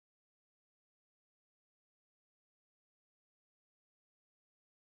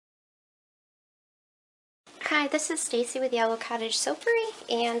Hi, this is Stacy with Yellow Cottage Soapery,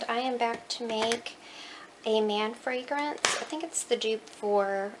 and I am back to make a man fragrance. I think it's the dupe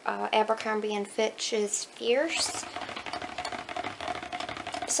for Abercrombie & Fitch's Fierce.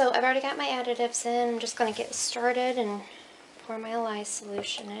 So I've already got my additives in. I'm just going to get started and pour my lye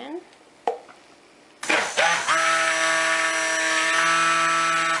solution in.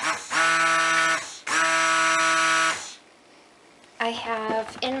 I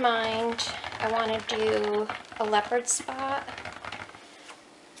have in mind, I want to do a leopard spot.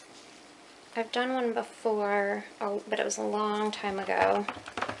 I've done one before, but it was a long time ago.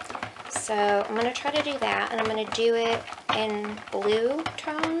 So I'm going to try to do that, and I'm going to do it in blue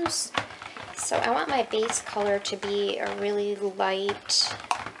tones. So I want my base color to be a really light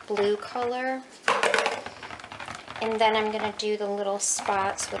blue color. And then I'm going to do the little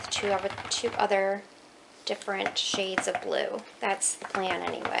spots with two other different shades of blue. That's the plan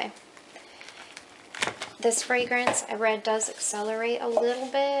anyway. This fragrance, I read, does accelerate a little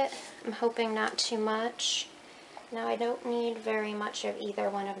bit. I'm hoping not too much. Now I don't need very much of either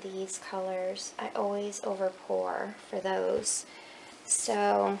one of these colors. I always over pour for those.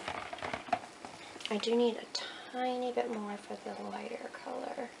 So I do need a tiny bit more for the lighter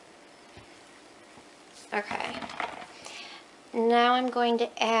color. Okay. Now I'm going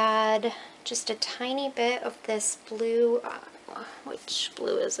to add just a tiny bit of this blue, which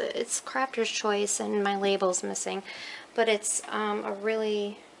blue is it? It's Crafter's Choice and my label's missing, but it's a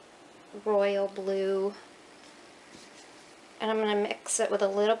really royal blue. And I'm going to mix it with a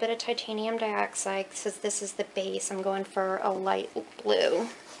little bit of titanium dioxide because this is the base. I'm going for a light blue.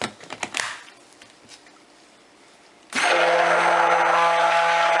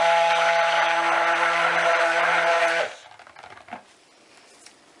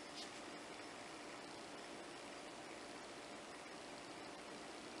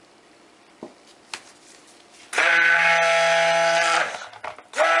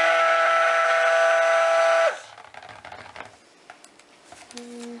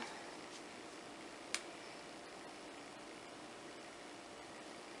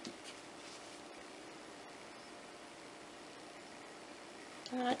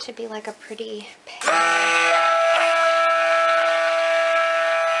 I want it to be like a pretty pink.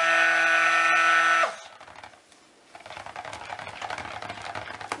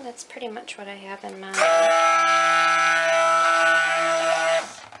 That's pretty much what I have in mind.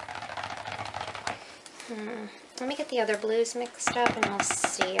 Let me get the other blues mixed up and we'll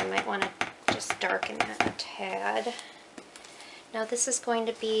see. I might want to just darken that a tad. Now this is going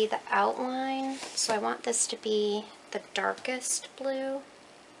to be the outline, so I want this to be the darkest blue.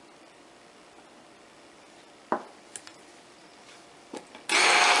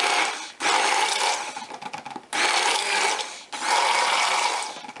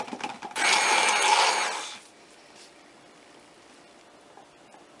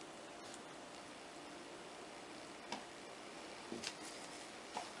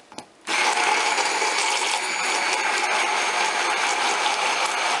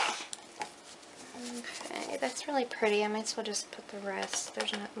 That's really pretty. I might as well just put the rest.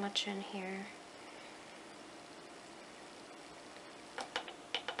 There's not much in here.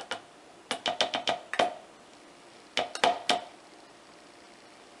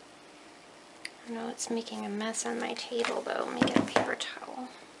 I know it's making a mess on my table though. Let me get a paper towel.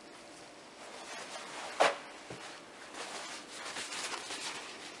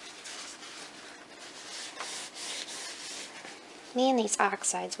 Me and these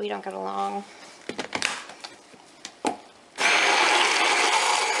oxides, we don't get along.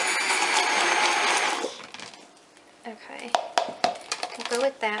 Okay, we'll go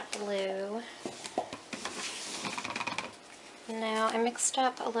with that blue. Now I mixed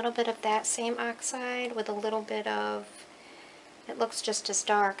up a little bit of that same oxide with a little bit of, it looks just as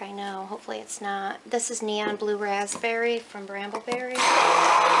dark, I know, hopefully it's not. This is Neon Blue Raspberry from Brambleberry.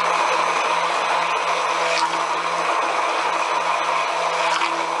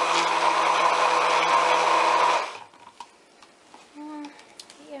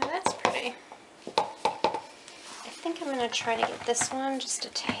 I'm going to try to get this one just a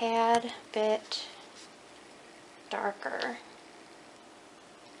tad bit darker.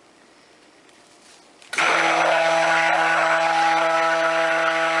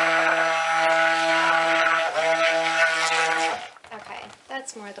 Okay,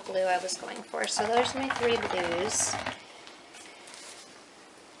 that's more the blue I was going for. So there's my three blues.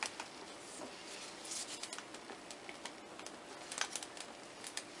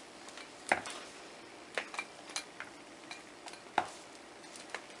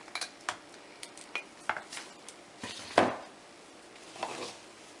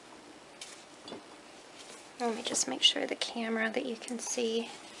 Let me just make sure the camera that you can see.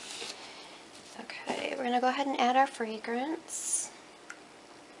 Okay, we're going to go ahead and add our fragrance.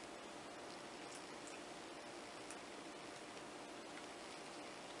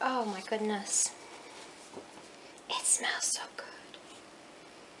 Oh my goodness. It smells so good.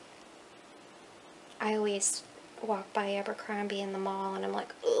 I always walk by Abercrombie in the mall and I'm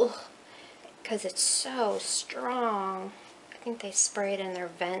like, ugh, because it's so strong. I think they spray it in their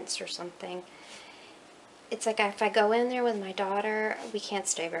vents or something. It's like if I go in there with my daughter, we can't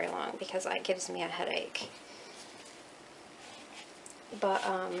stay very long because it gives me a headache. But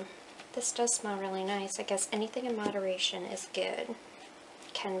this does smell really nice. I guess anything in moderation is good.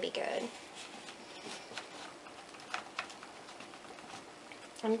 Can be good.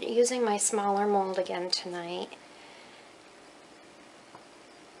 I'm using my smaller mold again tonight.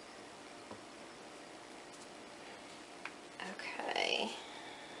 Okay.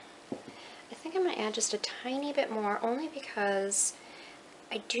 I think I'm going to add just a tiny bit more, only because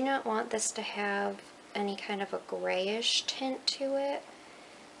I do not want this to have any kind of a grayish tint to it.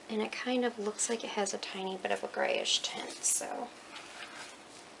 And it kind of looks like it has a tiny bit of a grayish tint, so.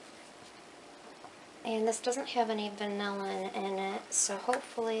 And this doesn't have any vanilla in it, so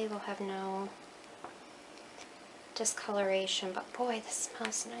hopefully we'll have no discoloration, but boy, this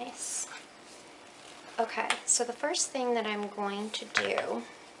smells nice. Okay, so the first thing that I'm going to do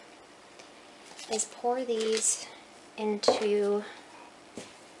is pour these into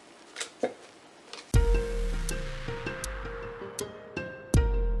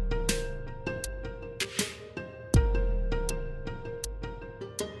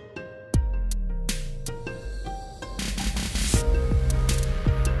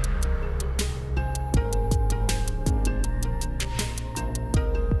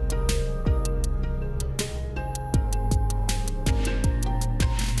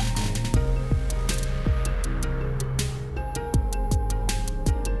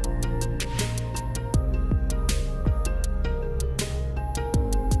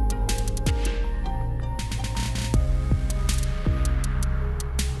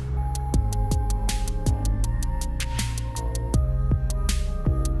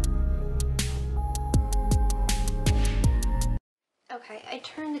Okay, I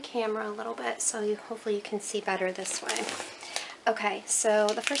turned the camera a little bit so hopefully you can see better this way. Okay, so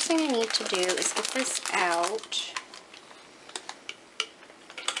the first thing I need to do is get this out.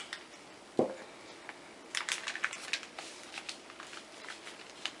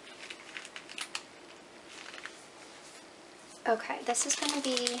 Okay, this is going to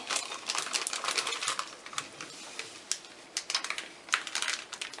be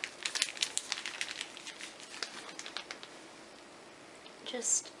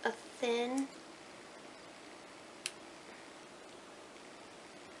just a thin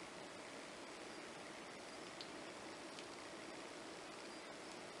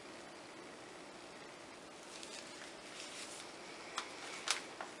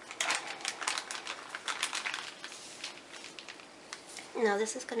no,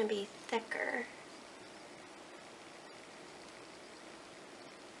 this is going to be thicker.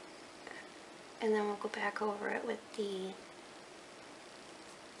 And then we'll go back over it with the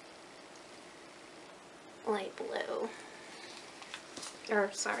light blue. Or,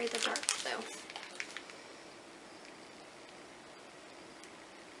 sorry, the dark blue.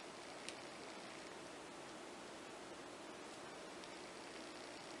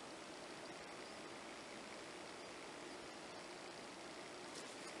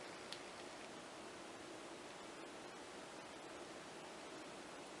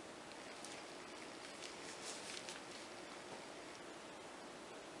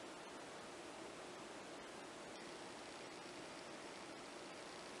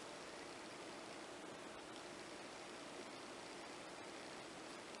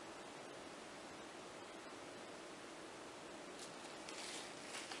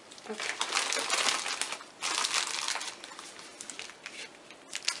 Okay.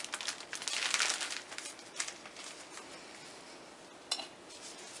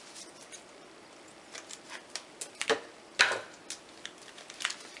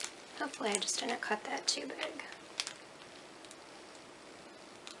 Hopefully I just didn't cut that too big.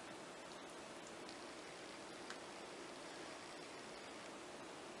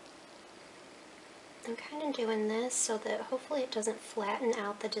 I'm kind of doing this so that hopefully it doesn't flatten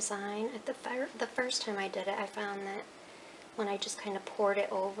out the design. At the first time I did it, I found that when I just kind of poured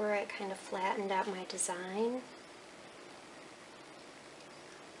it over, it kind of flattened out my design.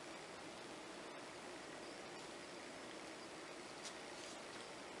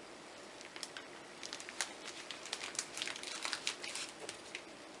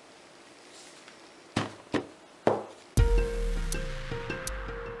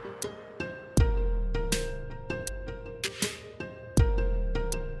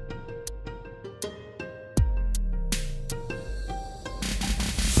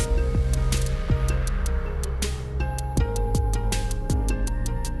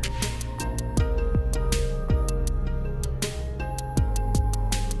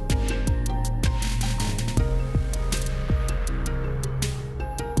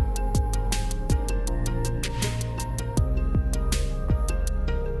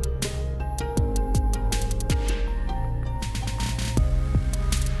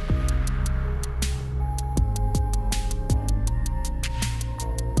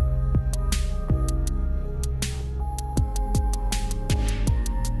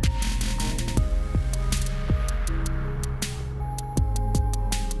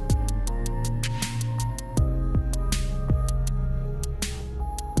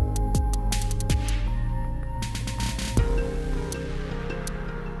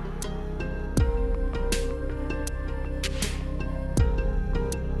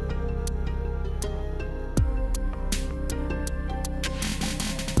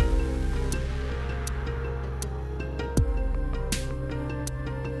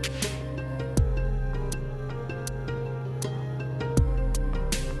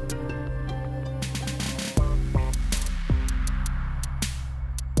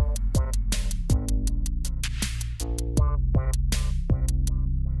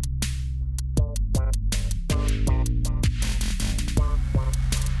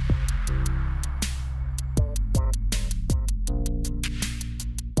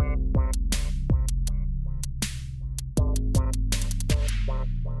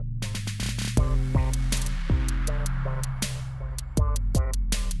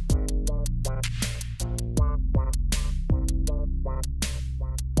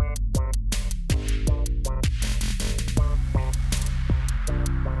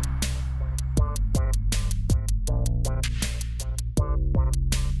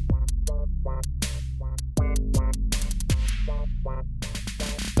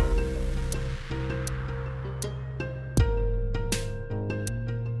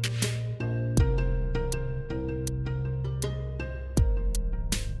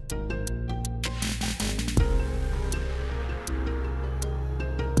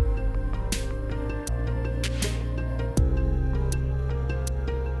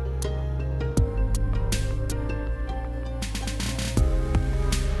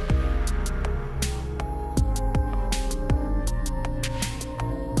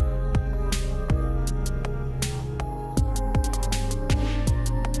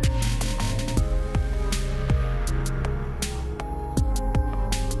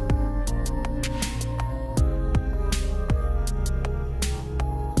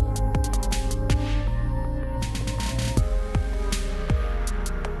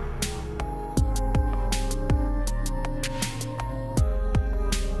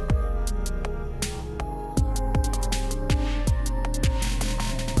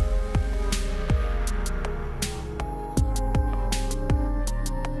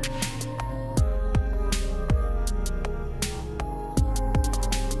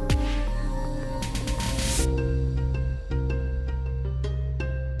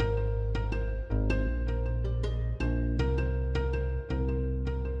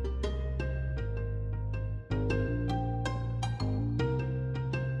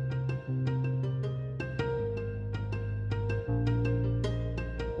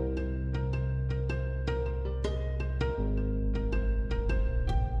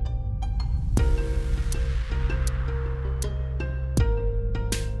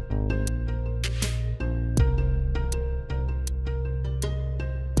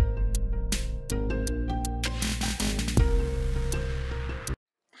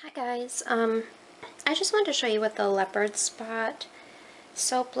 Guys, I just wanted to show you what the Leopard spot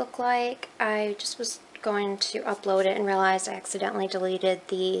soap looked like. I just was going to upload it and realized I accidentally deleted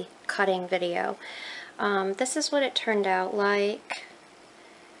the cutting video. This is what it turned out like,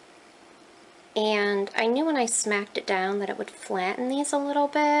 and I knew when I smacked it down that it would flatten these a little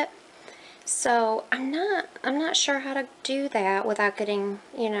bit. So I'm not sure how to do that without getting,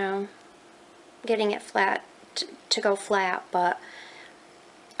 you know, getting it flat to go flat, but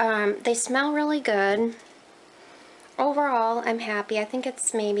they smell really good. Overall, I'm happy. I think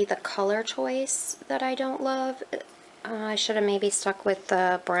it's maybe the color choice that I don't love. I should have maybe stuck with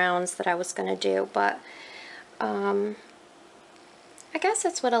the browns that I was going to do, but I guess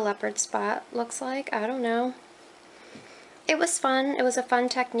that's what a leopard spot looks like. I don't know. It was fun. It was a fun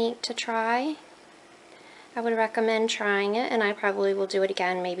technique to try. I would recommend trying it, and I probably will do it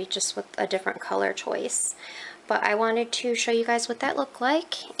again, maybe just with a different color choice. But I wanted to show you guys what that looked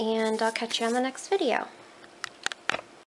like, and I'll catch you on the next video.